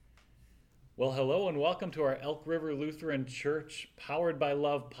Well, hello and welcome to our Elk River Lutheran Church Powered by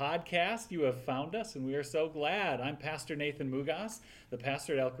Love podcast. You have found us and we are so glad. I'm Pastor Nathan Mugas, the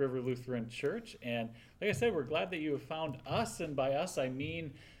pastor at Elk River Lutheran Church. And like I said, we're glad that you have found us. And by us, I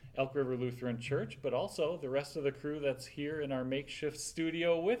mean Elk River Lutheran Church, but also the rest of the crew that's here in our makeshift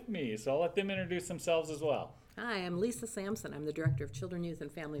studio with me. So I'll let them introduce themselves as well. Hi, I'm Lisa Sampson. I'm the Director of Children, Youth,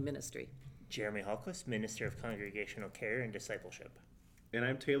 and Family Ministry. Jeremy Hallquist, Minister of Congregational Care and Discipleship. And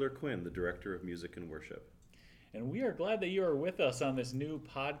I'm Taylor Quinn, the Director of Music and Worship. And we are glad that you are with us on this new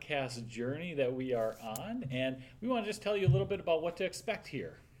podcast journey that we are on. And we want to just tell you a little bit about what to expect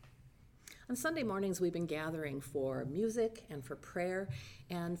here. On Sunday mornings, we've been gathering for music and for prayer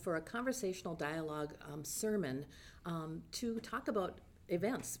and for a conversational dialogue sermon to talk about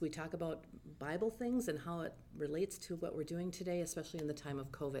events. We talk about Bible things and how it relates to what we're doing today, especially in the time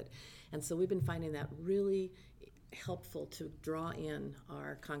of COVID. And so we've been finding that really helpful to draw in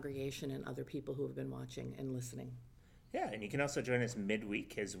our congregation and other people who have been watching and listening. Yeah, and you can also join us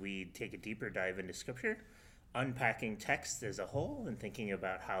midweek as we take a deeper dive into Scripture, unpacking text as a whole and thinking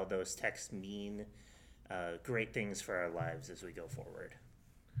about how those texts mean great things for our lives as we go forward.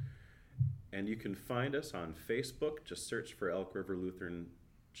 And you can find us on Facebook. Just search for Elk River Lutheran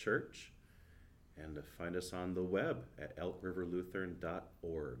Church, and find us on the web at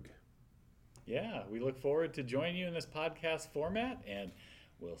elkriverlutheran.org. Yeah, we look forward to joining you in this podcast format, and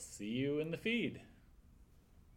we'll see you in the feed.